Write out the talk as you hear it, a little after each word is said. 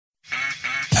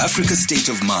Africa State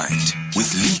of Mind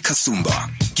with Lee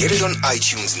Kasumba. Get it on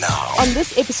iTunes now. On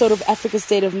this episode of Africa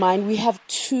State of Mind, we have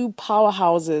two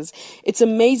powerhouses. It's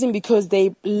amazing because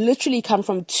they literally come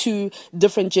from two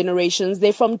different generations.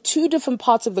 They're from two different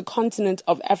parts of the continent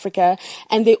of Africa,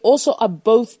 and they also are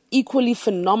both equally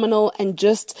phenomenal and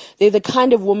they're the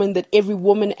kind of woman that every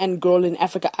woman and girl in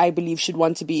Africa, I believe, should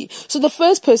want to be. So the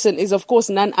first person is, of course,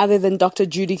 none other than Dr.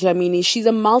 Judy Dlamini. She's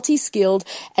a multi-skilled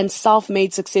and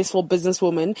self-made successful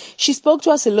businesswoman. She spoke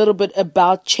to us a little bit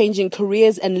about changing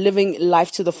careers and living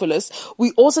life to the fullest.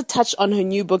 We also touched on her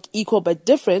new book, Equal But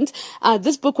Different.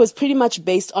 This book was pretty much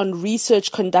based on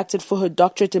research conducted for her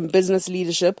doctorate in business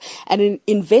leadership, and it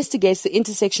investigates the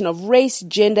intersection of race,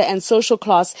 gender, and social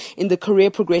class in the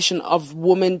career progression of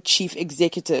women chief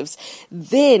executives.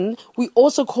 Then we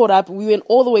also caught up. We went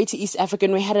all the way to East Africa,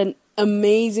 and we had an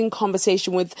amazing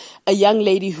conversation with a young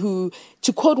lady who,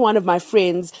 to quote one of my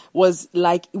friends, was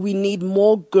like, we need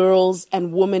more girls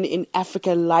and women in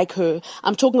Africa like her.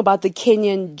 I'm talking about the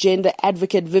Kenyan gender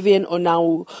advocate Vivian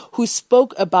Onano, who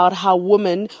spoke about how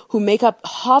women who make up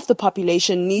half the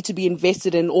population need to be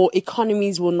invested in, or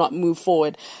economies will not move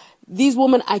forward. These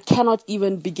women, I cannot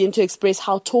even begin to express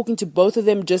how talking to both of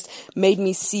them just made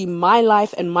me see my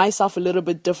life and myself a little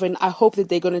bit different. I hope that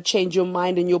they're going to change your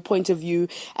mind and your point of view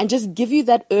and just give you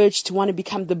that urge to want to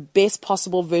become the best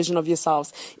possible version of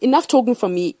yourselves. Enough talking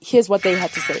from me. Here's what they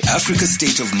had to say. Africa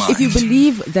State of Mind. If you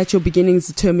believe that your beginnings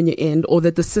determine your end, or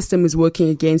that the system is working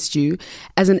against you,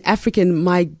 as an African,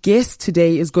 my guest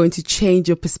today is going to change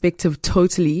your perspective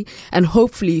totally, and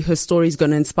hopefully her story is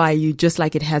going to inspire you just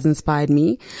like it has inspired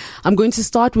me. I'm going to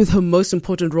start with her most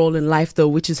important role in life, though,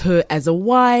 which is her as a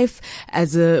wife,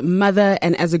 as a mother,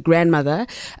 and as a grandmother.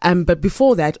 But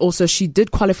before that, also, she did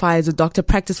qualify as a doctor,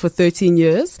 practiced for 13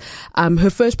 years.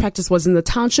 Her first practice was in the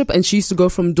township, and she used to go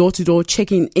from door to door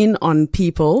checking in on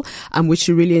people, which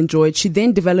she really enjoyed. She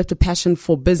then developed a passion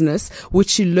for business,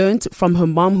 which she learned from her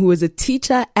mom, who was a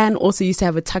teacher and also used to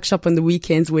have a tuck shop on the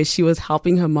weekends where she was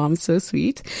helping her mom. So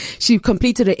sweet. She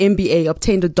completed her MBA,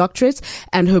 obtained a doctorate,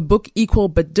 and her book, Equal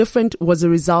But Different, was a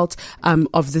result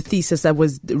of the thesis that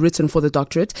was written for the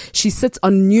doctorate. She sits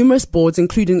on numerous boards,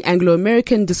 including Anglo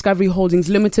American, Discovery Holdings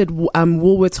Limited,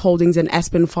 Woolworths Holdings, and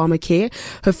Aspen Pharmacare.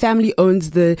 Her family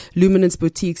owns the Luminance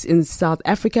Boutiques in South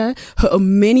Africa. Her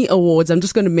many awards, I'm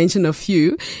just going to mention a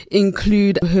few,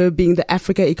 include her being the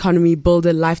Africa Economy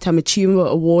Builder Lifetime Achievement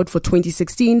Award for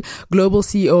 2016, Global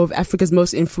CEO of Africa's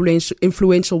Most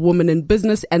Influential Woman in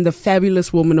Business, and the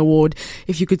Fabulous Woman Award.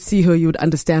 If you could see her, you would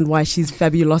understand why she's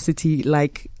fabulous,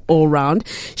 like all round.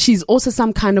 She's also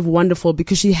some kind of wonderful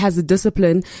because she has the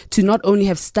discipline to not only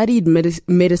have studied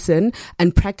medicine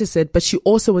and practice it, but she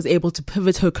also was able to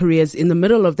pivot her careers in the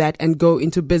middle of that and go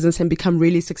into business and become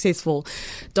really successful.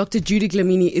 Dr. Judy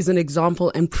Dlamini is an example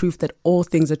and proof that all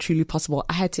things are truly possible.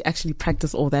 I had to actually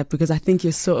practice all that because I think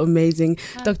you're so amazing.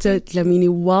 Dr. Dlamini,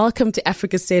 welcome to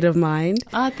Africa State of Mind.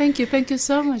 Thank you. Thank you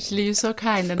so much, Lee. You're so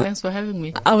kind, and thanks for having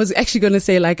me. I was actually going to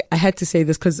say, I had to say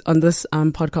this because on this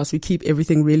podcast, we keep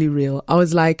everything really real. I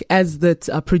was like, as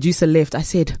the producer left, I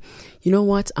said, you know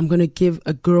what? I'm going to give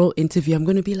a girl interview. I'm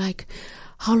going to be like,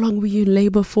 how long were you in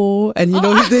labor for? And,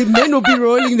 the men will be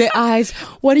rolling their eyes.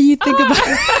 What do you think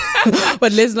about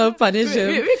But let's not punish him.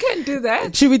 We can do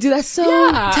that. Should we do that? So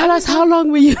tell us, how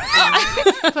long were you?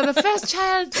 For the first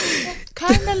child,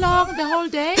 kind of long, the whole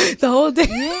day. The whole day?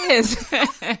 Yes.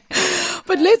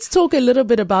 But let's talk a little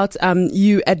bit about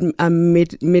you at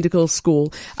medical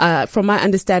school. From my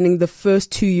understanding, the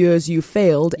first 2 years you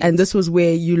failed, and this was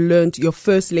where you learned your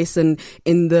first lesson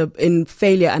in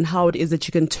failure and how it is that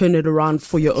you can turn it around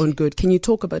for your own good. Can you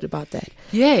talk a bit about that?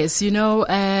 Yes, you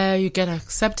get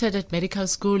accepted at medical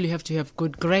school. You have to have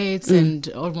good grades, and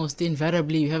almost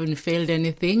invariably you haven't failed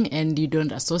anything, and you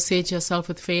don't associate yourself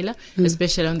with failure,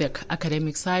 especially on the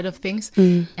academic side of things.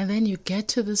 And then you get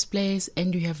to this place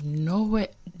and you have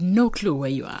no clue where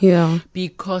you are. Yeah.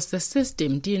 Because the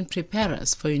system didn't prepare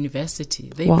us for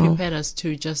university. They prepared us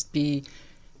to just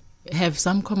have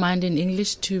some command in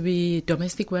English, to be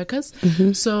domestic workers.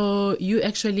 So you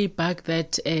actually back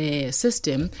that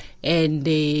system, and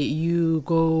you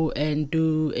go and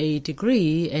do a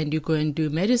degree, and you go and do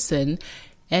medicine,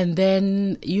 and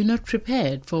then you're not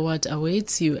prepared for what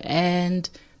awaits you. And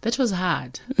that was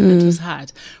hard. That was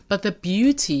hard. But the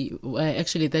beauty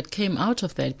actually that came out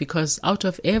of that, because out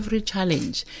of every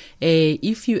challenge,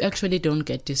 if you actually don't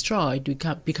get destroyed, you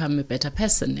become a better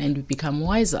person and you become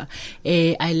wiser.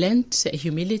 I learned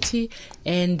humility,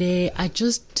 and I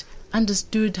just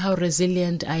understood how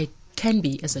resilient I can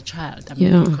be as a child. I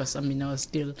mean, because I was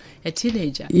still a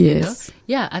teenager. Yes.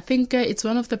 Yeah, I think it's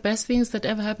one of the best things that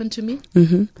ever happened to me.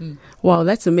 Wow,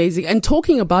 that's amazing. And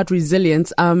talking about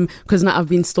resilience, because now I've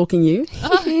been stalking you,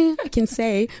 I can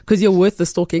say, because you're worth the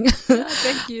stalking.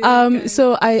 Thank you.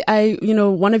 So I,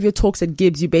 one of your talks at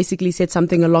Gibbs, you basically said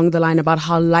something along the line about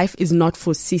how life is not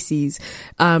for sissies,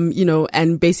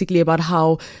 and basically about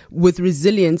how with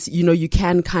resilience, you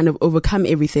can kind of overcome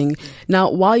everything.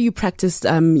 Now, while you practiced,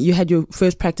 you had your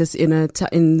first practice in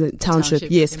the township.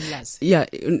 Yes.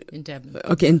 In Durban.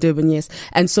 Okay, in Durban, yes.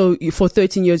 And so for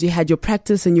 13 years, you had your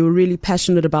practice and you were really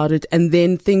passionate about it. And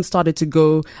then things started to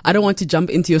go, I don't want to jump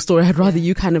into your story. I'd rather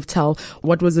you kind of tell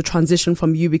what was the transition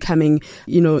from you becoming,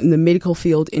 in the medical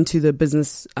field into the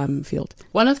business field.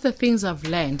 One of the things I've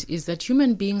learned is that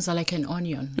human beings are like an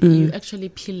onion. You actually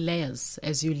peel layers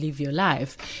as you live your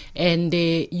life. And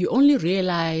you only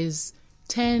realize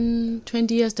 10,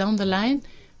 20 years down the line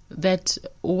that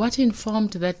what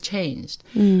informed that changed.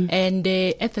 And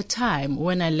at the time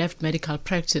when I left medical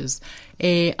practice,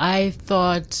 I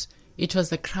thought it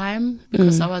was a crime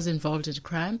because I was involved in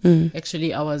crime.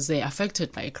 Actually, I was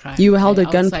affected by a crime. You were held at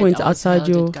gunpoint outside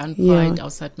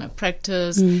outside my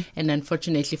practice. And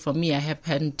unfortunately for me, I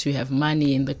happened to have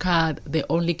money in the car. They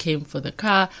only came for the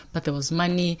car, but there was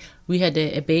money. We had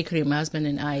a bakery, my husband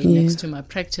and I, next to my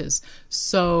practice.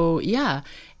 So,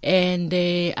 and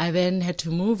I then had to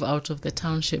move out of the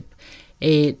township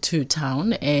to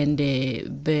town, and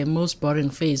the most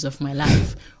boring phase of my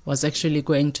life was actually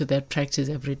going to that practice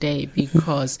every day,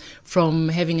 because from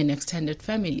having an extended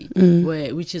family,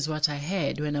 which is what I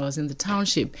had when I was in the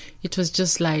township, it was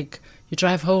just like you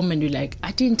drive home and you're like,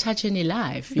 I didn't touch any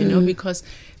life, because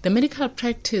the medical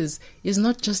practice is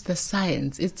not just the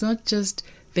science, it's not just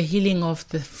the healing of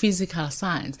the physical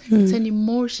science. It's an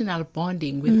emotional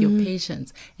bonding with your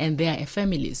patients and their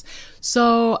families.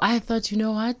 So I thought, you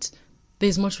know what?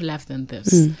 There's more to life than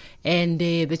this. And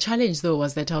the challenge, though,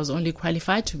 was that I was only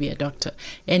qualified to be a doctor.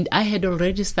 And I had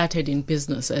already started in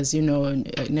business, as you know,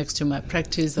 next to my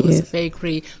practice, there was a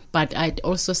bakery. But I'd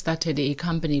also started a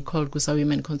company called Gusa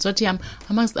Women Consortium,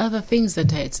 amongst other things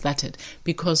that I had started.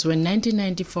 Because when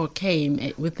 1994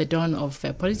 came, with the dawn of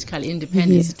political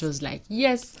independence, it was like,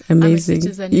 yes, amazing. I'm a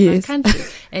citizen in my country.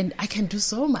 And I can do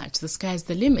so much. The sky's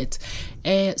the limit.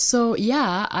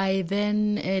 I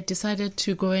then decided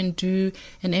to go and do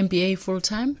an MBA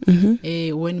full-time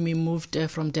when we moved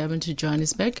from Durban to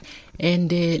Johannesburg,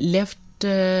 and left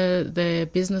the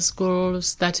business school,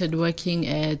 started working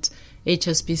at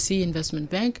HSBC Investment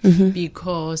Bank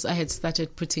because I had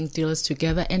started putting deals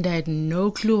together and I had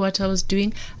no clue what I was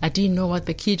doing. I didn't know what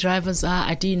the key drivers are.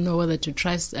 I didn't know whether to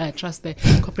trust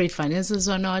the corporate finances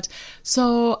or not.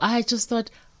 So I just thought,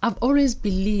 I've always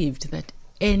believed that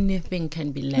anything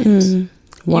can be learned.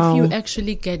 Wow. If you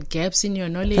actually get gaps in your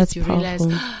knowledge, That's you powerful.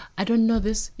 realize, I don't know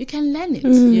this, you can learn it,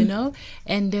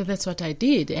 And that's what I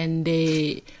did. And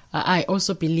I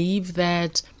also believe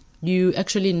that you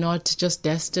actually not just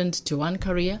destined to one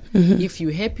career. If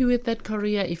you're happy with that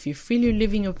career, if you feel you're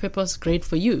living your purpose, great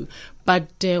for you.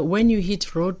 But when you hit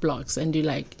roadblocks and you're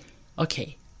like,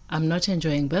 okay, I'm not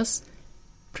enjoying this,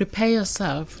 prepare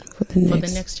yourself for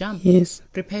the next jump. Yes.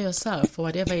 Prepare yourself for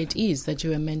whatever it is that you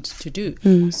were meant to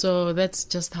do. So that's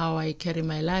just how I carry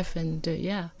my life. And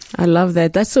I love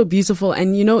that. That's so beautiful.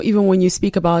 And, even when you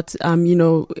speak about,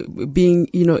 being,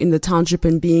 in the township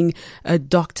and being a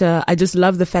doctor, I just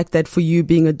love the fact that for you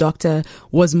being a doctor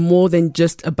was more than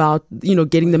just about,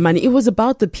 getting the money. It was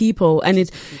about the people. And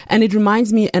it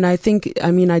reminds me, and I think,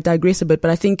 I digress a bit, but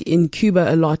I think in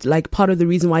Cuba a lot, like part of the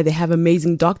reason why they have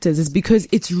amazing doctors is because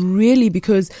it's really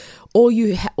because all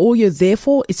you're there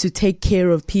for is to take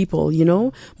care of people,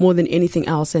 more than anything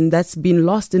else. And that's been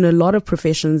lost in a lot of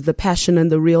professions, the passion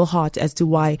and the real heart as to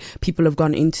why people have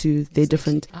gone into their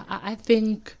different. I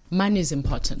think money is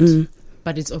important,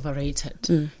 but it's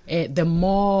overrated. The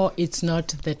more it's not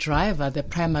the driver, the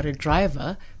primary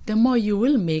driver, the more you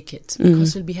will make it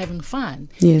because you'll be having fun.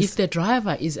 Yes. If the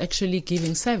driver is actually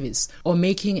giving service or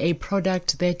making a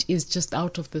product that is just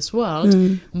out of this world,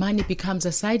 money becomes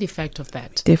a side effect of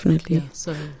that. Definitely. Yeah,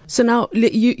 so now,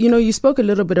 you spoke a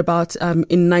little bit about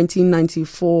in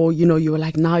 1994, you were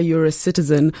like, now you're a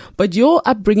citizen, but your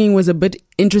upbringing was a bit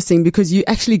interesting because you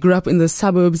actually grew up in the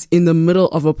suburbs in the middle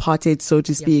of apartheid, so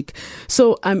to speak.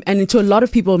 So, and to a lot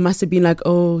of people it must have been like,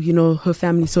 oh, her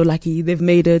family's so lucky, they've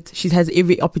made it. She has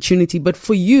every opportunity opportunity. But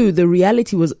for you, the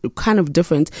reality was kind of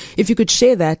different. If you could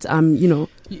share that,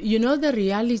 You know, the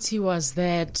reality was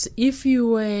that if you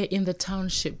were in the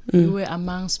township, you were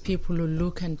amongst people who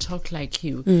look and talk like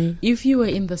you. If you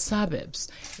were in the suburbs,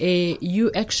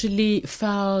 you actually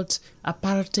felt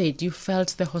apartheid. You felt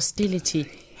the hostility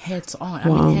hands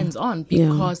on,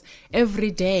 because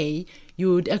every day you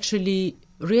would actually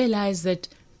realize that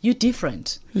you're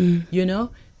different. You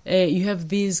know, you have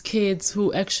these kids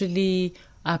who actually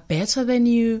are better than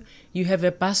you. You have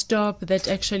a bus stop that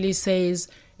actually says,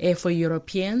 for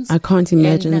Europeans. I can't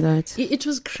imagine that. It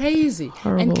was crazy.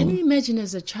 Horrible. And can you imagine,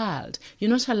 as a child, you're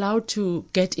not allowed to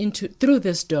get through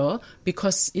this door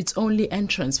because it's only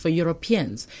entrance for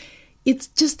Europeans. It's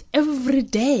just every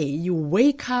day you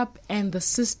wake up and the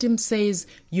system says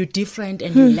you're different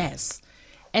and you're less.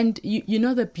 And you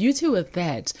know the beauty with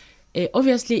that,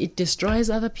 obviously it destroys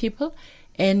other people.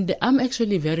 And I'm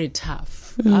actually very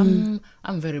tough. I'm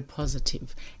very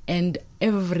positive. And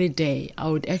every day I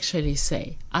would actually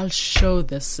say, I'll show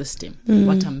the system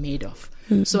what I'm made of.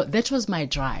 So that was my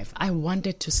drive. I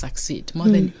wanted to succeed more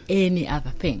than any other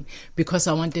thing, because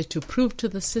I wanted to prove to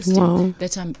the system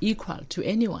that I'm equal to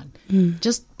anyone.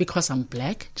 Just because I'm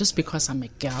black, just because I'm a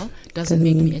girl, doesn't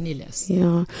make me any less.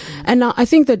 Yeah. And now I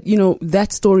think that,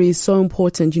 that story is so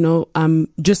important,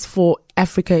 just for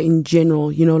Africa in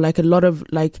general, like a lot of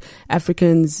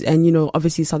Africans and,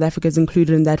 obviously South Africa is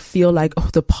included in that, feel like,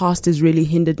 the past has really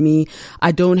hindered me.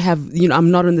 I don't have,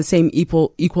 I'm not on the same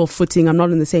equal footing. I'm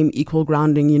not on the same equal grounding,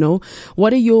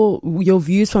 What are your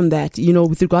views from that,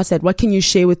 with regards to that? What can you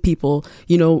share with people,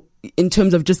 in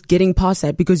terms of just getting past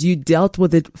that? Because you dealt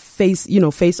with it face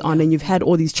on, and you've had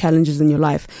all these challenges in your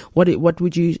life. What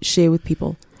would you share with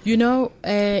people?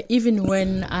 Even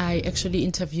when I actually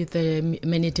interviewed the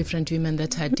many different women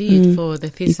that I did for the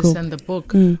thesis and the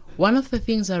book, one of the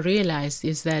things I realized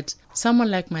is that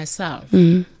someone like myself,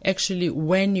 actually,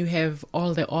 when you have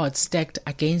all the odds stacked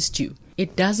against you,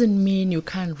 it doesn't mean you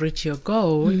can't reach your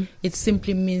goal. It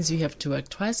simply means you have to work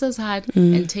twice as hard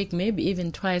and take maybe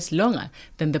even twice longer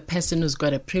than the person who's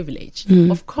got a privilege.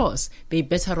 Of course, they're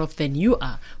better off than you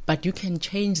are, but you can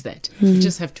change that. You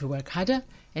just have to work harder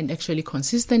and actually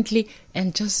consistently,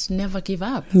 and just never give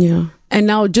up. Yeah. And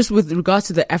now, just with regards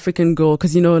to the African girl,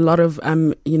 because, a lot of,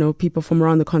 people from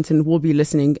around the continent will be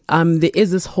listening. There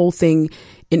is this whole thing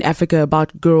in Africa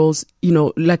about girls,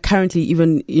 like currently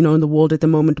even, in the world at the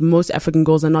moment, most African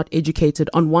girls are not educated,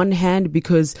 on one hand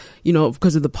because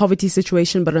of the poverty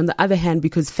situation, but on the other hand,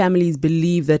 because families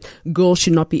believe that girls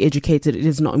should not be educated. It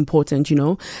is not important,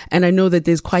 And I know that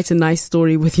there's quite a nice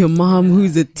story with your mom,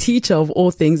 who's a teacher of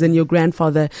all things, and your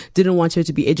grandfather didn't want her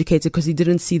to be educated because he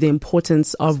didn't see the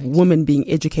importance of women being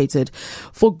educated.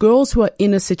 For girls who are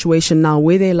in a situation now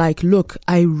where they're like, look,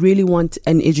 I really want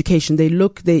an education. They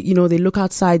look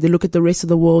outside, they look at the rest of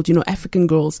the world, African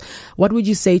girls. What would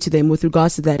you say to them with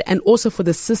regards to that? And also for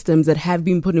the systems that have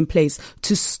been put in place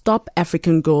to stop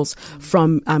African girls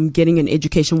from getting an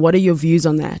education. What are your views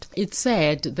on that? It's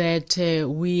sad that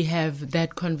we have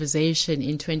that conversation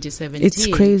in 2017. It's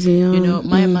crazy. Yeah.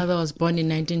 My mother was born in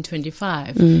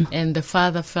 1925, and the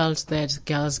father felt that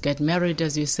girls get married,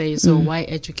 as you say, so why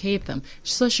educate them?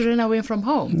 So she ran away from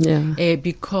home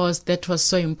because that was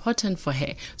so important for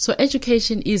her. So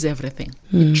education is everything.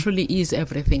 It truly is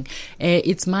everything.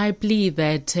 It's my plea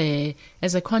that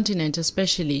as a continent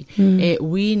especially,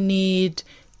 we need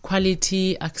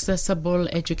quality, accessible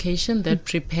education that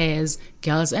prepares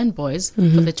girls and boys for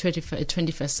the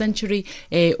 21st century.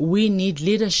 We need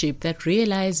leadership that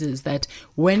realizes that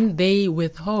when they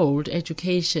withhold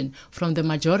education from the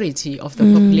majority of the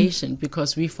population,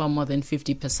 because we form more than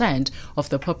 50% of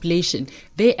the population,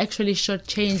 they actually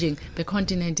shortchanging the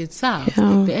continent itself.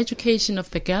 Yeah. The education of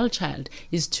the girl child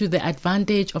is to the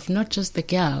advantage of not just the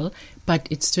girl, but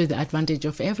it's to the advantage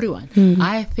of everyone.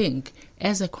 I think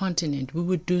as a continent, we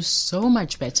would do so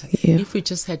much better if we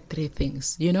just had three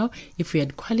things, if we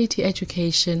had quality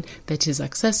education that is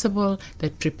accessible,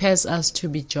 that prepares us to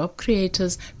be job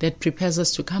creators, that prepares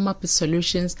us to come up with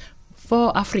solutions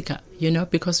for Africa,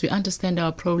 because we understand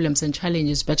our problems and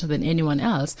challenges better than anyone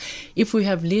else. If we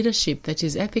have leadership that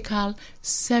is ethical,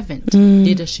 servant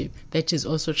leadership that is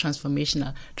also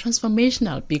transformational.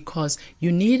 Transformational because you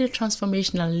need a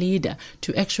transformational leader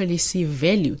to actually see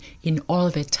value in all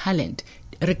the talent,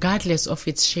 regardless of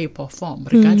its shape or form,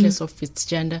 regardless of its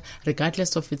gender,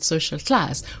 regardless of its social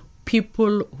class.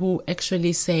 People who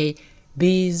actually say,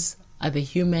 these are the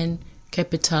human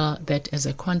capital that as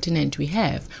a continent we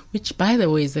have, which by the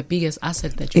way is the biggest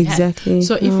asset that we have.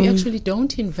 So if we actually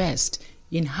don't invest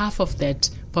in half of that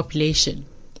population,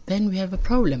 then we have a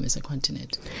problem as a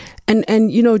continent.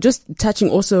 And just touching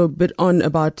also a bit on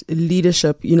about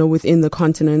leadership, within the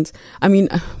continent. I mean,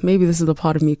 maybe this is the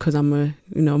part of me because I'm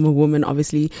a woman,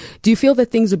 obviously. Do you feel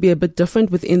that things would be a bit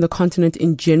different within the continent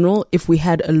in general if we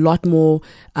had a lot more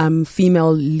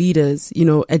female leaders,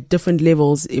 at different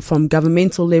levels, from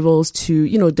governmental levels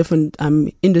to, different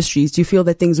industries? Do you feel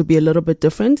that things would be a little bit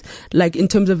different, like in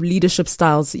terms of leadership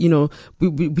styles,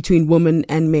 between women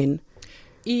and men?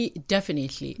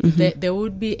 Definitely. There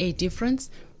would be a difference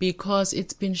because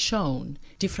it's been shown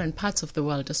different parts of the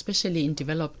world, especially in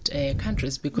developed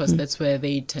countries, because that's where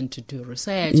they tend to do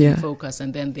research and focus,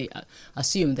 and then they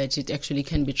assume that it actually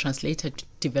can be translated to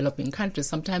developing countries.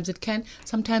 Sometimes it can,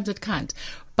 sometimes it can't.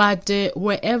 But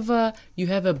wherever you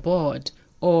have a board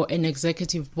or an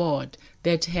executive board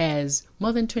that has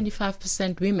more than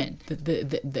 25% women,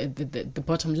 the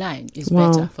bottom line is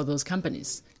better for those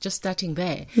companies. Just starting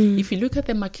there. If you look at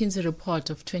the McKinsey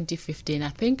report of 2015, I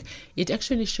think it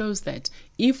actually shows that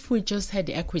if we just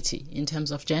had equity in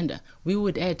terms of gender, we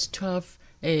would add $12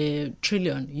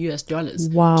 trillion US dollars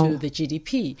to the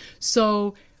GDP.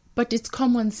 So, but it's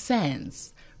common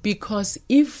sense, because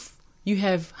if you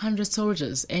have 100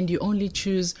 soldiers and you only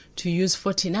choose to use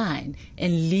 49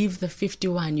 and leave the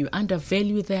 51, you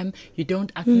undervalue them, you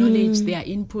don't acknowledge their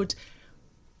input,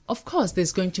 of course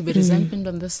there's going to be resentment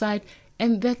on the side.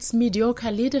 And that's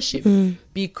mediocre leadership,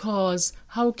 because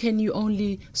how can you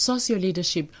only source your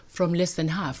leadership from less than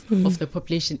half of the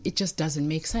population? It just doesn't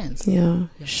make sense. Yeah,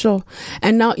 sure.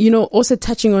 And now, also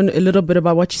touching on a little bit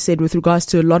about what you said with regards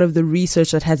to a lot of the research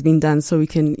that has been done, so we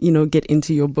can, get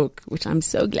into your book, which I'm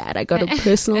so glad I got a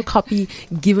personal copy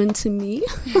given to me.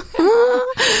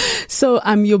 So,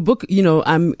 your book,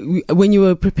 when you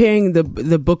were preparing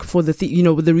the book for with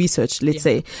the research, let's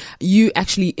say, you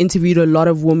actually interviewed a lot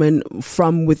of women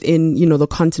from within, the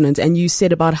continent, and you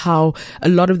said about how a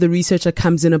lot of the research that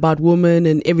comes in about women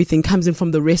and everything comes in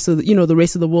from the rest of the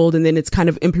rest of the world, and then it's kind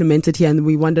of implemented here, and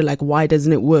we wonder, like, why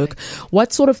doesn't it work?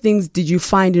 What sort of things did you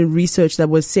find in research that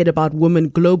was said about women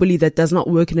globally that does not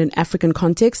work in an African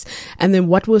context? And then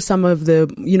what were some of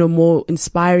the, more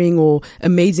inspiring or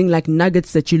amazing, like,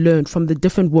 nuggets that you learned from the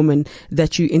different women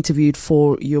that you interviewed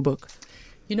for your book?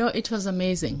 It was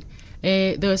amazing.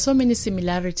 There were so many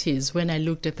similarities when I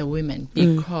looked at the women,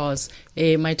 because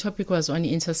my topic was on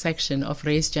the intersection of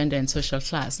race, gender, and social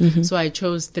class. So I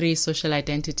chose 3 social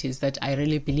identities that I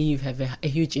really believe have a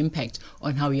huge impact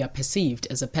on how you are perceived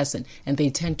as a person, and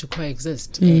they tend to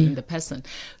coexist in the person.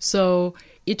 So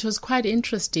it was quite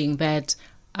interesting that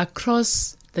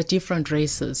across the different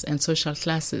races and social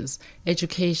classes,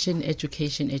 education,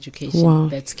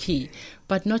 that's key.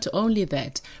 But not only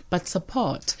that, but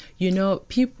support.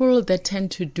 People that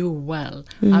tend to do well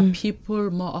are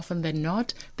people, more often than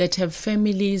not, that have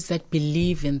families that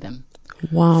believe in them.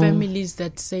 Families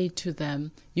that say to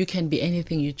them, you can be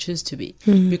anything you choose to be.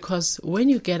 Because when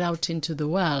you get out into the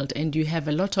world and you have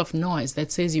a lot of noise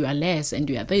that says you are less and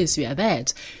you are this, you are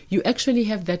that, you actually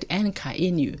have that anchor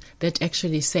in you that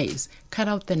actually says, cut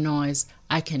out the noise,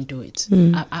 I can do it.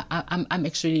 I'm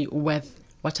actually worth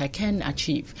what I can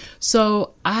achieve.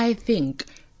 So I think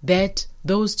that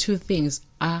those 2 things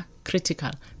are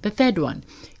critical. The third one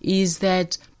is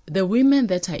that the women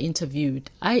that I interviewed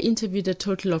a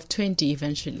total of 20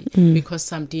 eventually, because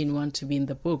some didn't want to be in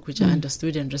the book, which I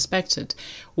understood and respected,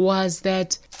 was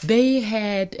that they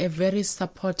had a very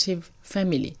supportive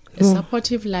family, a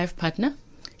supportive life partner,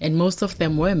 and most of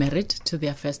them were married to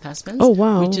their first husbands,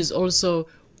 which is also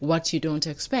what you don't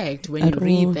expect when you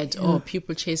read that,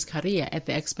 people chase career at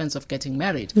the expense of getting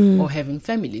married or having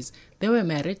families. They were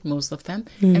married, most of them,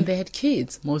 and they had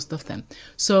kids, most of them.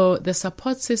 So the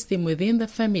support system within the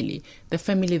family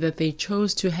that they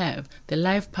chose to have, the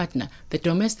life partner, the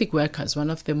domestic workers,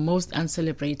 one of the most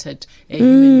uncelebrated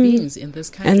human beings in this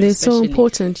country. And they're so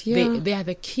important, They are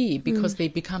the key, because they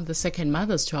become the second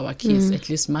mothers to our kids, at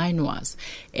least mine was.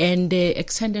 And the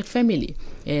extended family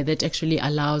that actually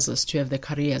allows us to have the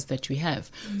careers that we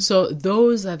have. So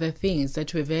those are the things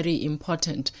that were very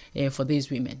important for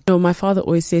these women. My father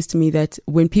always says to me that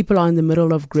when people are in the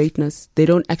middle of greatness, they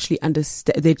don't actually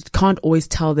understand, they can't always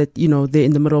tell that, they're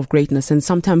in the middle of greatness. And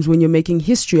sometimes when you're making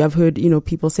history, I've heard,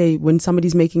 people say when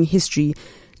somebody's making history,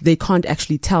 they can't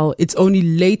actually tell. It's only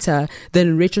later that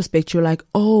in retrospect, you're like,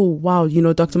 oh, wow,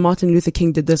 Dr. Martin Luther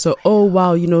King did this, or, oh,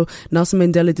 wow, Nelson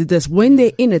Mandela did this. When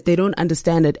they're in it, they don't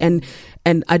understand it. And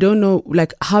I don't know,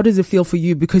 like, how does it feel for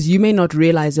you? Because you may not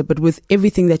realize it, but with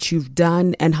everything that you've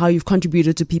done and how you've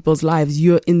contributed to people's lives,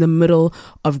 you're in the middle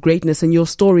of greatness, and your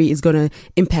story is going to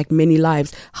impact many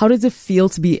lives. How does it feel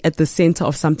to be at the center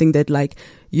of something that, like,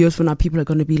 years from now, people are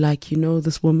going to be like,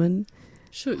 this woman,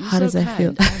 Sure, you're How does that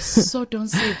feel? So don't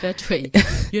say it that way.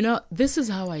 This is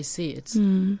how I see it.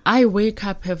 I wake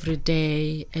up every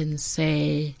day and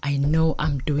say, I know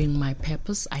I'm doing my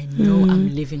purpose. I know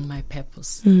I'm living my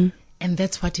purpose. And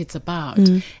that's what it's about.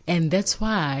 And that's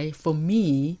why, for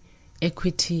me,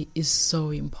 equity is so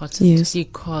important. Yes.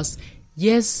 Because,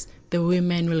 yes, the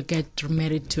women will get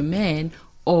married to men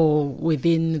or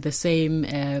within the same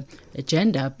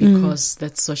gender because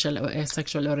that's social or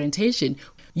sexual orientation.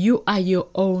 You are your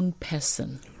own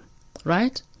person,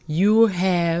 right? You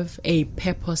have a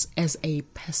purpose as a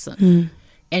person,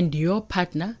 and your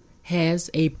partner has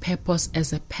a purpose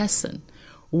as a person.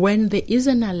 When there is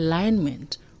an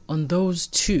alignment on those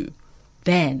two,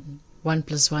 then 1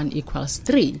 + 1 =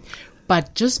 3.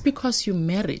 But just because you're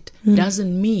married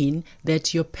doesn't mean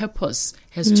that your purpose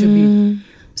has to be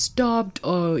stopped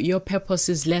or your purpose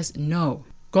is less. No.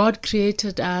 God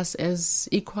created us as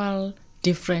equal,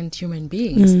 different human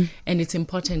beings. And it's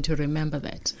important to remember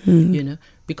that,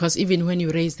 because even when you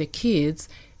raise the kids,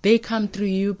 they come through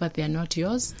you, but they're not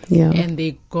yours. Yeah. And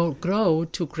they grow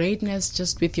to greatness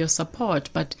just with your support,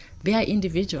 but they are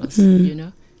individuals,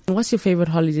 What's your favorite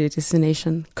holiday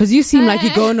destination? Because you seem like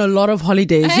you go on a lot of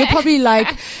holidays. You're probably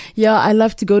like, yeah, I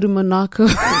love to go to Monaco.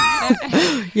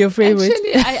 Your favorite?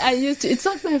 Actually, it's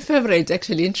not my favorite,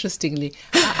 actually, interestingly.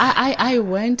 I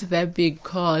went there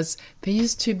because there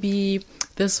used to be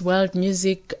this world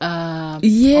music award.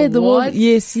 The world,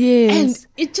 yes. And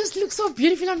it just looks so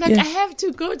beautiful. I'm like, I have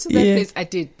to go to that place. I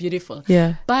did, beautiful.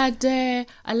 Yeah. But I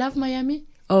love Miami.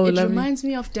 Oh, it lovely. Reminds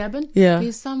me of Durban. Yeah.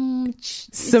 There's some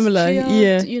similar,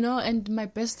 chilled, and my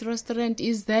best restaurant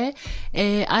is there.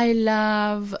 I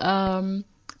love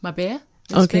Marbella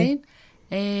in Spain.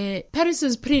 Paris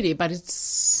is pretty, but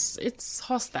it's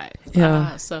hostile.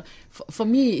 Yeah. So for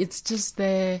me, it's just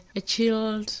a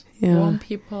chilled, warm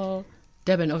people.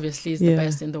 Durban obviously is the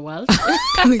best in the world.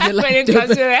 When it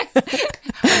comes to it.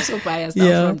 I'm so biased.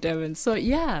 I'm from Durban. So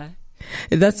yeah.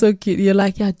 That's so cute. You're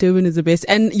like, Durban is the best.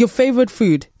 And your favorite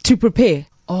food to prepare?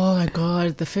 Oh my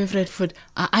God, the favorite food.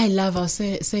 I was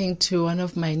saying to one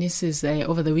of my nieces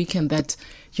over the weekend that,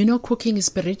 cooking is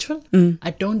spiritual.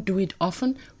 I don't do it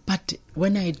often, but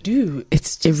when I do,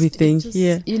 it's everything.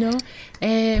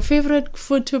 Favorite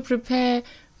food to prepare.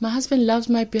 My husband loves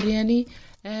my biryani.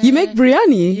 You make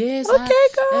biryani? Yes. Okay,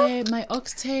 girl. My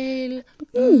oxtail,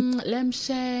 lamb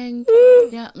shank.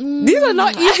 These are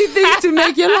not easy things to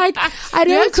make. You're like, I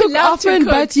don't cook often,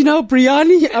 but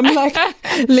biryani. I'm like,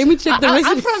 let me check the recipe.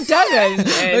 I'm from Durban,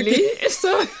 Okay.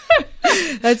 So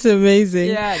that's amazing.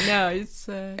 Yeah, no, it's.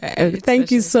 Thank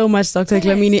you so much, Dr.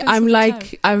 Dlamini. I'm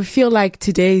like, I feel like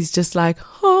today is just like,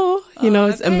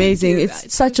 it's amazing.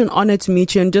 It's such an honor to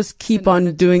meet you, and just keep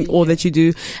on doing all that you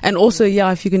do. And also,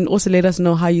 if you can also let us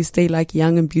know how you stay like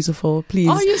young and beautiful, please.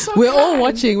 Oh, you're so We're kind. all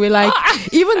watching. We're like,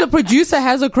 even the producer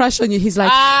has a crush on you. He's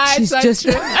like, she's just.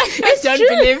 True. I don't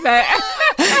believe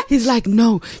that. He's like,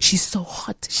 no, she's so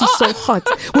hot. She's so hot.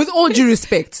 With all due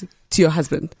respect to your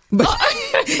husband, but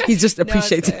he just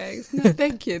appreciates it. No,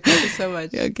 thank you. Thank you so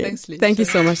much. Okay. Thanks, Lee. Thank you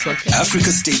so much, Dr.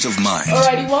 Africa State of Mind.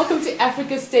 Alrighty, welcome to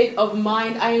Africa State of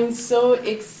Mind. I am so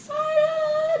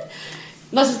excited.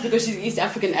 Not just because she's East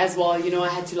African as well. I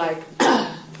had to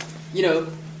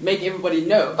make everybody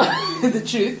know the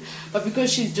truth. But because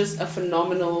she's just a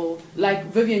phenomenal,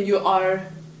 Vivian, you are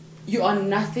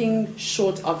nothing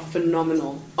short of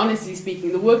phenomenal. Honestly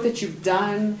speaking, the work that you've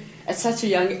done at such a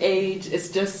young age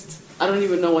is just, I don't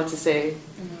even know what to say.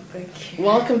 Thank you.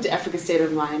 Welcome to Africa State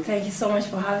of Mind. Thank you so much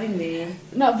for having me.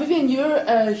 Now, Vivian, you're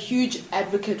a huge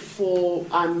advocate for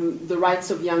the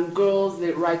rights of young girls,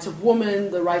 the rights of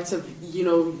women, the rights of,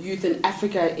 youth in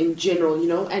Africa in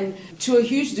general, and to a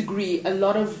huge degree, a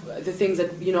lot of the things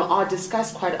that, are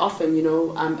discussed quite often,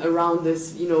 around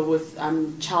this, with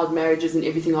child marriages and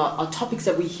everything are topics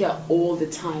that we hear all the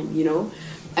time,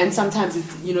 and sometimes,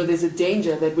 there's a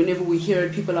danger that whenever we hear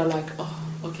it, people are like, oh,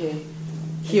 okay,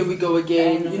 here we go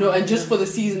again, and just for the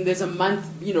season, there's a month,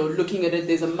 looking at it,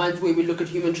 there's a month where we look at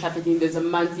human trafficking, there's a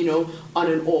month,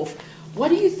 on and off. What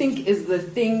do you think is the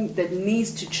thing that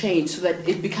needs to change so that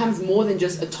it becomes more than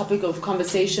just a topic of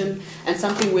conversation and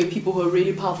something where people who are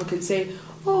really powerful can say,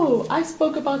 oh, I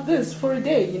spoke about this for a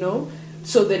day,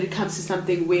 so that it comes to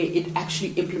something where it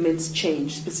actually implements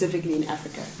change, specifically in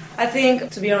Africa? I think,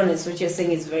 to be honest, what you're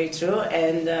saying is very true,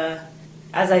 and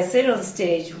as I said on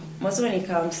stage, most when it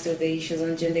comes to the issues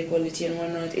on gender equality and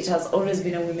whatnot, it has always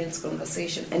been a women's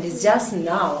conversation. And it's just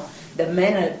now the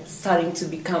men are starting to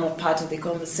become a part of the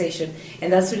conversation.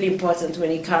 And that's really important when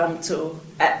it comes to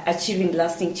achieving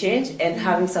lasting change and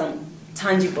having some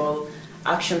tangible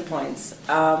action points.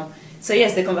 So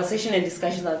yes, the conversation and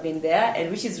discussions have been there,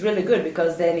 and which is really good,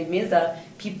 because then it means that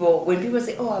when people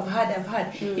say, "Oh, I've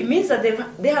had," it means that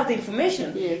they have the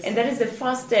information, yes. and that is the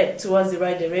first step towards the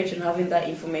right direction, having that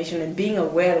information and being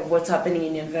aware of what's happening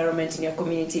in your environment, in your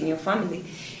community, in your family.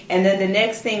 And then the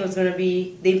next thing was going to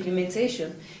be the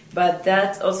implementation, but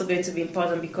that's also going to be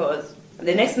important, because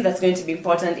the next thing that's going to be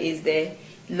important is the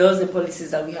laws and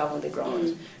policies that we have on the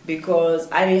ground, because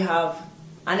I may have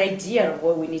an idea of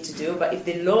what we need to do, but if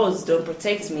the laws don't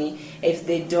protect me, if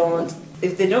they don't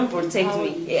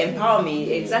empower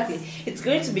me, exactly, it's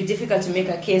going to be difficult to make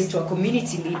a case to a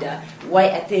community leader why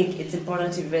I think it's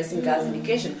important to invest in girls'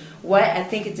 education, why I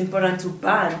think it's important to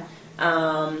ban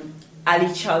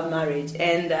early child marriage.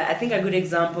 And I think a good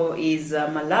example is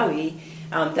Malawi.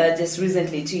 That just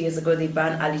recently, 2 years ago, they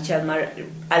banned early child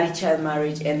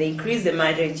marriage, and they increased the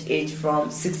marriage age from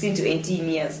 16 to 18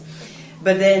 years.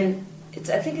 But then,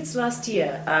 I think it's last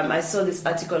year, I saw this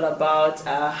article about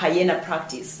hyena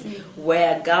practice,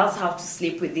 where girls have to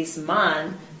sleep with this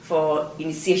man for the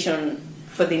initiation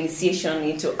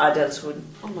into adulthood.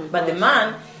 Oh my but the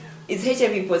man is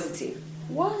HIV positive.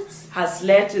 What? Has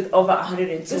slept with over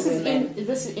 102 women.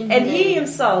 And he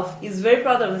himself is very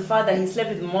proud of the fact that he slept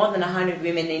with more than 100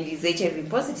 women and is HIV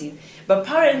positive. But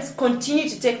parents continue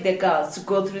to take their girls to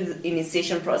go through the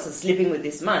initiation process, sleeping with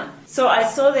this man. So I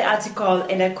saw the article,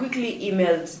 and I quickly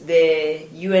emailed the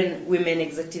UN Women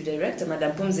Executive Director,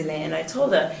 Madame Pumzile, and I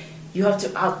told her, you have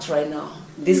to act right now.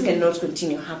 This cannot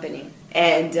continue happening.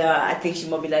 And I think she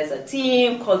mobilized a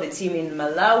team, called the team in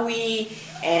Malawi,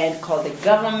 and called the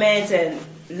government, and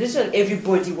literally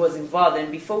everybody was involved. And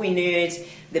before we knew it,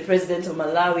 the president of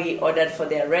Malawi ordered for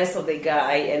the arrest of the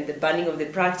guy and the banning of the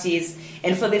practice.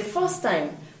 And for the first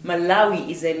time, Malawi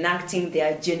is enacting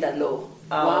their gender law.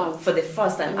 For the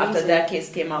first time. Amazing. After that case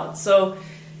came out. So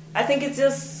I think it's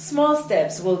just small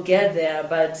steps. We'll get there,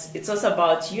 but it's also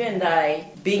about you and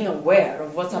I being aware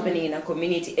of what's happening in our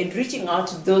community and reaching out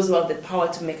to those who have the power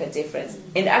to make a difference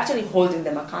and actually holding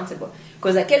them accountable.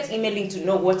 Because I kept emailing to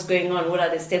know what's going on, what are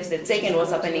the steps they've taken,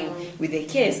 what's happening with the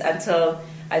case, until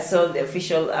I saw the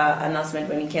official announcement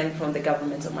when it came from the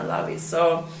government of Malawi.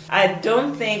 So I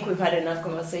don't think we've had enough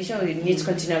conversation. We need to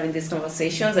continue having these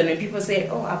conversations. And when people say,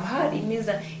 "Oh, I've heard," it means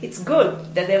that it's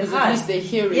good that they've heard. At least they're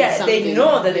hearing something. They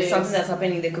know that there's something that's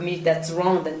happening in the community that's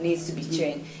wrong, that needs to be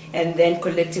changed. And then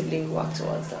collectively we work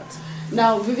towards that.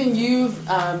 Now, Vivian, you've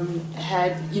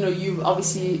had, you've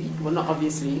obviously, well, not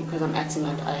obviously, because I'm acting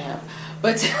like I have,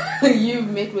 but you've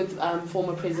met with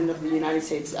former President of the United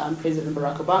States, President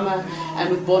Barack Obama, and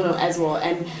with Bono as well.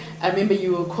 And I remember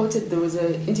you were quoted, there was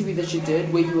an interview that you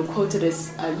did where you were quoted as,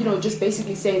 just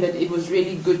basically saying that it was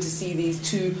really good to see these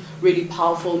two really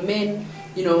powerful men,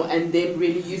 and them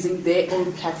really using their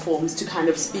own platforms to kind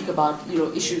of speak about,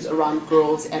 issues around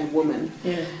girls and women.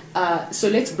 Yeah. So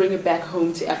let's bring it back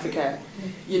home to Africa,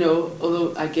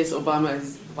 although I guess Obama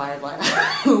is via,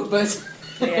 but...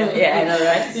 yeah, I know,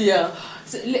 right? Yeah.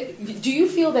 So, do you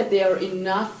feel that there are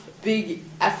enough big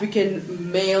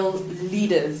African male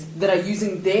leaders that are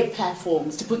using their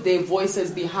platforms to put their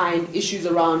voices behind issues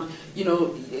around,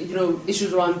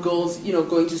 issues around girls,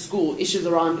 going to school, issues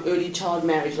around early child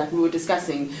marriage, like we were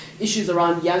discussing, issues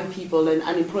around young people and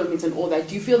unemployment and all that?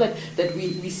 Do you feel that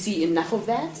we see enough of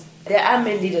that? There are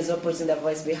male leaders who are putting their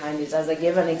voice behind it. As I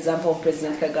gave an example of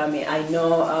President Kagame, I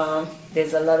know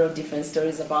there's a lot of different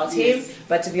stories about him,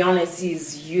 but to be honest,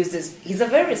 he's a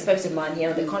very respected man here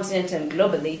on the continent and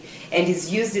globally, and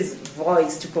he's used his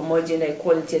voice to promote gender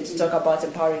equality and to talk about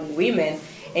empowering women.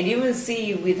 And you will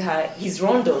see with his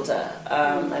own daughter,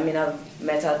 I've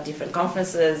met her at different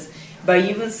conferences, but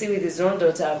you will see with his own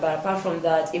daughter, but apart from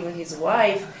that, even his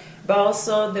wife, but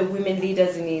also the women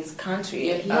leaders in his country.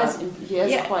 Yeah, he has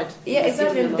quite. Yeah,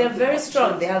 exactly. They're very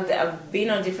strong. I've been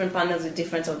on different panels with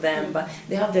different of them, but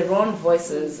they have their own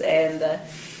voices, and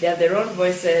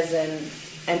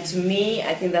and to me,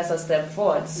 I think that's a step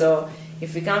forward. So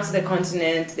if we come to the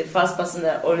continent, the first person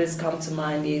that always comes to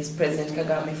mind is President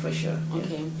Kagame, for sure.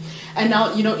 Okay. And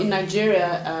now, in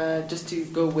Nigeria, just to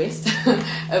go west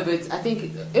a bit, I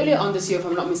think earlier on this year, if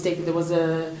I'm not mistaken, there was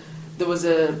a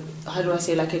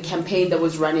campaign that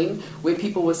was running where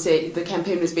people would say the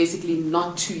campaign was basically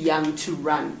not too young to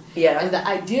run. Yeah. And the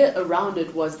idea around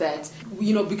it was that,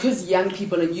 because young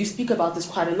people, and you speak about this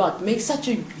quite a lot, make such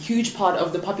a huge part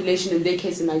of the population, in their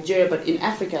case in Nigeria, but in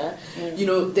Africa,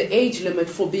 the age limit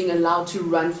for being allowed to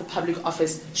run for public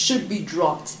office should be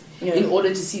dropped. Yeah. In order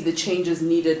to see the changes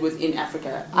needed within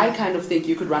Africa. I kind of think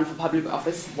you could run for public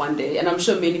office one day, and I'm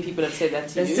sure many people have said that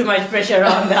to you. There's too much pressure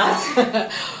around that.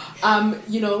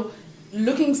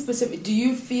 looking specific, do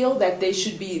you feel that the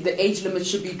age limit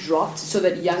should be dropped so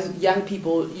that young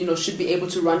people, should be able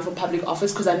to run for public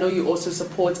office? Because I know you also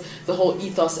support the whole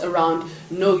ethos around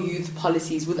no youth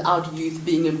policies without youth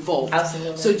being involved.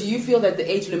 Absolutely. So do you feel that the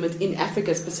age limit in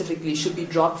Africa specifically should be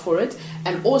dropped for it?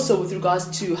 And also with regards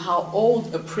to how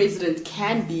old a president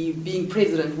can be being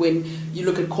president, when you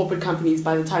look at corporate companies,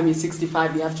 by the time you're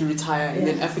 65, you have to retire, and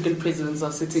then African presidents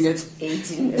are sitting at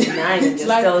 18 or 9, and you're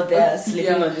still there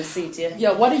sleeping on the seat.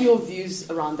 Yeah, what are your views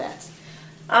around that?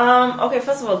 Okay,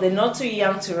 first of all, they're not too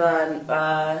young to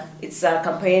run. It's a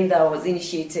campaign that was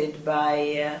initiated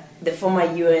by the former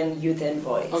UN Youth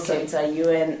Envoy. Okay. So it's a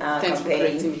UN Thanks for campaign.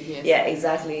 correcting me, yes. Yeah,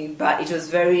 exactly. But it was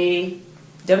very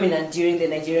dominant during the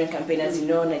Nigerian campaign. As you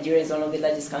know, Nigeria is one of the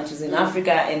largest countries in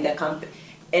Africa,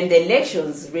 and the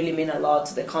elections really mean a lot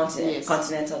to the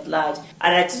continent at large.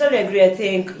 And I totally agree. I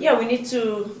think, we need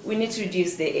to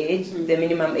reduce the age, the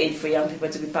minimum age for young people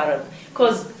to be part of,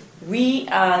 because we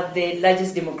are the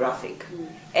largest demographic,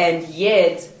 and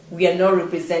yet we are not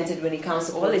represented when it comes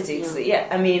to politics.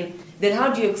 Then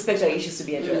how do you expect our issues to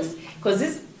be addressed?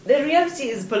 Because the reality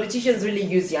is politicians really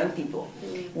use young people.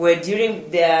 Where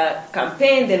during their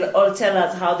campaign, they'll all tell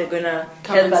us how they're going to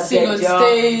help us get job.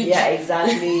 Stage. Yeah,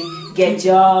 exactly. Get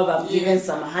job. I'm giving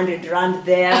some 100 rand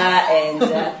there, and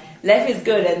life is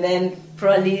good. And then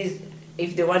probably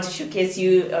if they want to showcase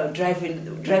you, drive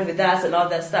with us and all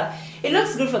that stuff. It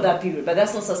looks good for that period, but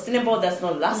that's not sustainable, that's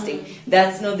not lasting.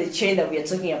 That's not the change that we are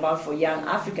talking about for young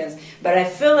Africans. But I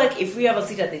feel like if we have a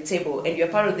seat at the table and you're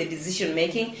part of the decision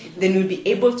making, then we'll be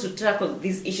able to tackle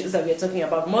these issues that we are talking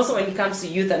about, mostly when it comes to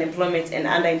youth unemployment and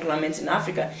underemployment in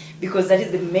Africa, because that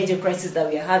is the major crisis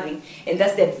that we are having. And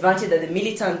that's the advantage that the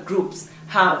militant groups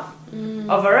have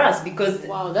over us, because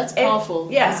that's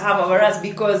powerful. Have over us,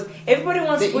 because everybody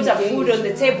wants to put a food on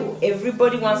the table.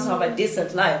 Everybody wants to have a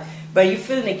decent life, but you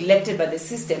feel neglected by the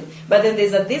system. But then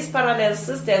there's this parallel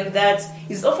system that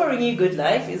is offering you good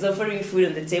life, is offering you food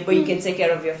on the table. You can take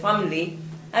care of your family.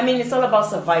 It's all about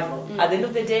survival. At the end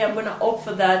of the day, I'm going to opt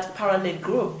for that parallel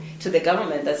group to the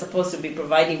government that's supposed to be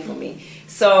providing for me.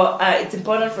 So it's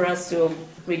important for us to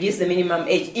reduce the minimum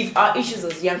age if our issues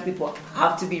as young people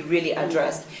have to be really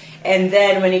addressed. And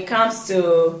then when it comes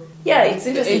to, it's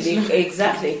interesting,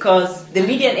 exactly, because the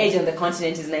median age on the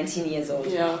continent is 19 years old.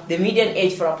 Yeah. The median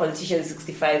age for our politicians is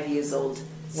 65 years old.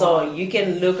 So you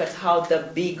can look at how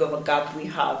big of a gap we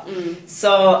have.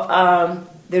 So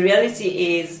the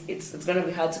reality is it's going to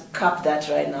be hard to cap that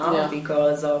right now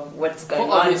because of what's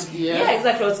going on.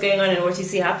 Exactly, what's going on and what you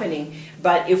see happening.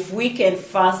 But if we can the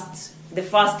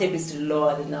first step is to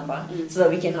lower the number so that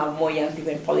we can have more young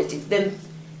people in politics. Then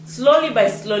slowly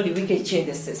we can change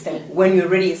the system. When you're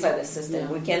already inside the system,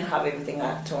 we can't have everything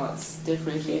at once.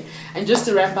 Definitely. And just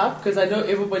to wrap up, because I know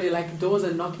everybody doors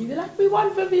are knocking, they're like, we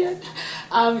want Vivian.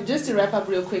 Just to wrap up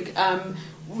real quick,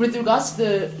 with regards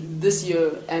to this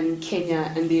year and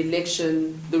Kenya and the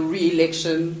election, the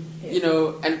re-election,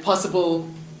 and possible,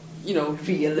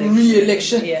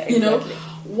 re-election, exactly.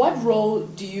 What role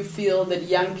do you feel that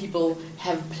young people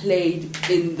have played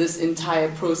in this entire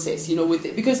process?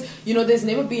 Because there's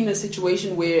never been a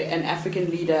situation where an African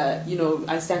leader,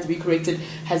 I stand to be corrected,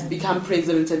 has become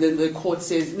president and then the court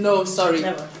says, no, sorry,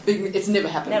 it's never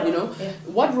happened.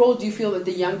 What role do you feel that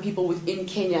the young people within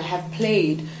Kenya have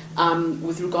played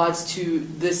with regards to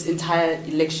this entire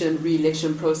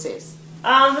re-election process?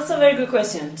 That's a very good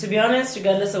question. To be honest,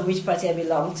 regardless of which party I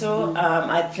belong to,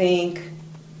 I think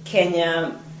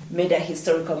Kenya made a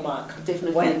historical mark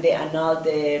when they annulled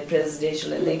the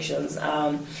presidential elections.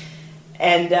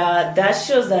 And that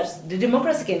shows that the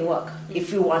democracy can work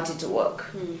if we want it to work.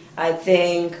 I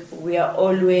think we are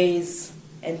always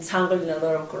entangled in a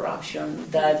lot of corruption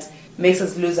that makes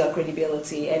us lose our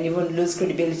credibility and even lose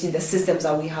credibility in the systems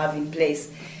that we have in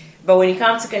place. But when it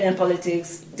comes to Kenyan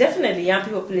politics, definitely young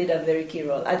people played a very key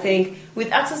role. I think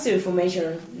with access to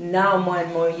information, now more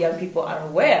and more young people are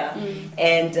aware.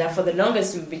 And for the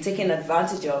longest, we've been taken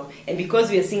advantage of. And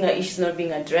because we are seeing our issues not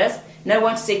being addressed, now we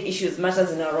want to take issues, matters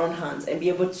in our own hands and be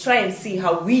able to try and see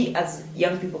how we as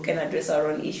young people can address our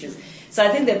own issues. So I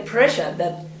think the pressure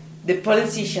that the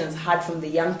politicians had from the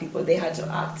young people, they had to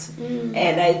act.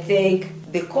 And I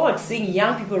think the court seeing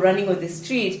young people running on the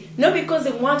street, not because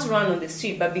they want to run on the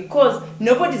street, but because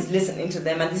nobody's listening to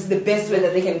them, and this is the best way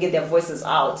that they can get their voices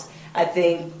out. I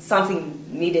think something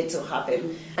needed to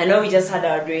happen. I know we just had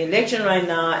our re-election right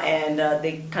now, and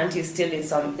the country is still in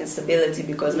some instability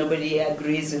because nobody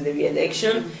agrees with the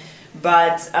re-election.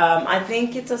 But I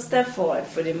think it's a step forward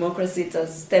for democracy, it's a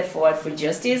step forward for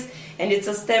justice, and it's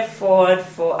a step forward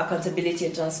for accountability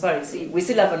and transparency. We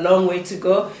still have a long way to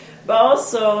go, But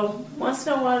also, once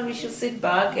in a while, we should sit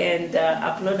back and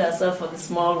applaud ourselves for the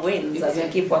small wins as we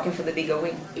keep working for the bigger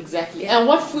win. Exactly. And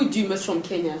what food do you miss from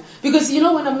Kenya? Because,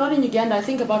 when I'm not in Uganda, I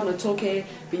think about matoke,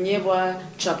 binyebwa,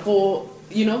 chapo,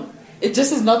 It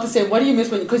just is not the same. What do you miss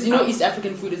because East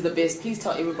African food is the best. Please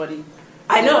tell everybody.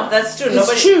 I know, that's true.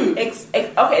 It's true.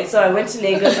 Okay, so I went to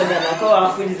Lagos and they're like,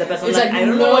 our food is the best. I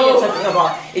don't know what you're talking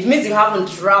about. It means you haven't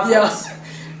traveled. Yeah.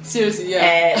 Seriously,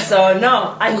 yeah. So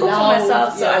no, I cook for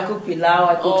myself. So I cook pilau,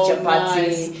 I cook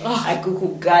chapati, nice. I cook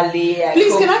ugali, I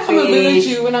Please, cook can I come and visit fish.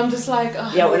 you when I'm just like...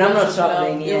 when I'm not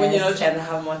traveling, when you're not and I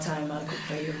have more time, I'll cook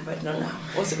for you, but not now.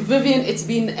 Awesome. Vivian, it's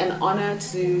been an honor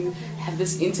to have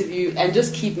this interview and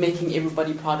just keep making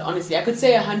everybody proud. Honestly, I could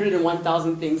say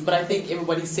 101,000 things, but I think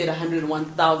everybody said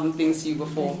 101,000 things to you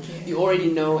before. You already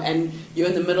know, and you're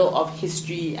in the middle of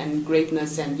history and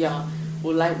greatness, and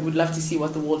would love to see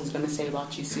what the world is going to say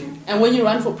about you soon. And when you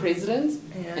run for president,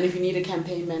 and if you need a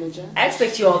campaign manager, I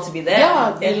expect you all to be there.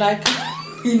 Yeah, they're like,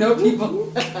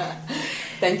 people.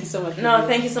 Thank you so much. No,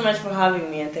 thank you so much for having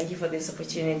me, and thank you for this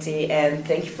opportunity, and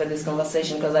thank you for this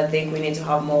conversation, because I think we need to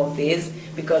have more of this,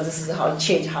 because this is how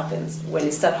change happens. When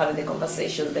you start having the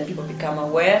conversations, then people become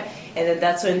aware, and then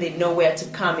that's when they know where to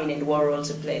come in and what role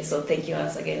to play. So thank you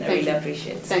once again. I really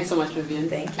appreciate it. Thanks so much, Vivian.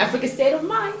 Thank you. Africa State of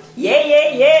Mind.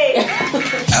 Yay.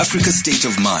 Africa State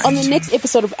of Mind. On the next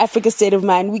episode of Africa State of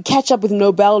Mind, we catch up with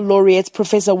Nobel laureate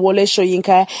Professor Wole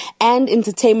Soyinka and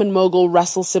entertainment mogul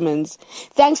Russell Simmons.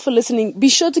 Thanks for listening. Be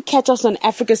sure to catch us on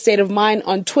Africa State of Mind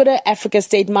on Twitter, Africa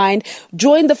State Mind.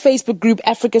 Join the Facebook group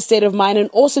Africa State of Mind, and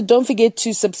also don't forget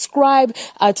to subscribe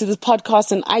to the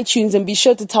podcast on iTunes, and be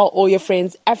sure to tell all your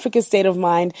friends. Africa State of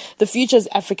Mind. The future is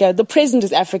Africa. The present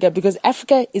is Africa, because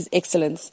Africa is excellence.